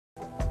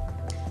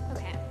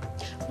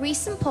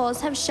Recent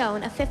polls have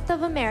shown a fifth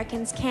of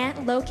Americans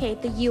can't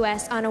locate the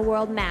U.S. on a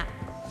world map.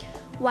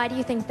 Why do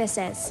you think this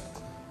is?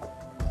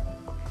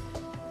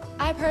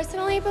 I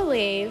personally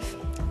believe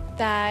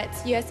that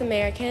U.S.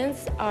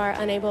 Americans are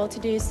unable to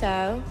do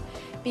so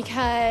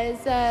because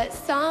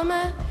some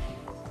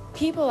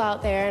people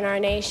out there in our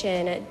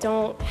nation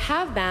don't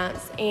have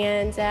maps,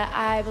 and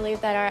I believe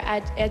that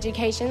our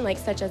education,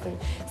 such as in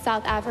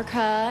South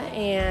Africa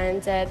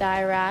and the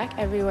Iraq,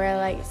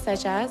 everywhere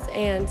such as,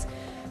 and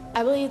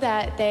I believe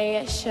that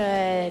they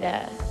should,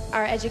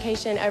 our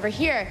education over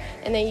here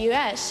in the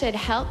U.S. should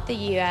help the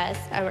U.S.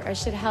 or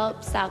should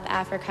help South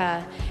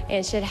Africa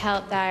and should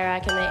help the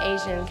Iraq and the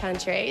Asian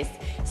countries,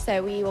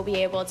 so we will be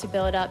able to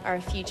build up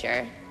our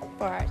future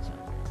for our children.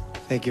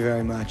 Thank you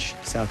very much,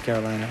 South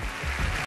Carolina.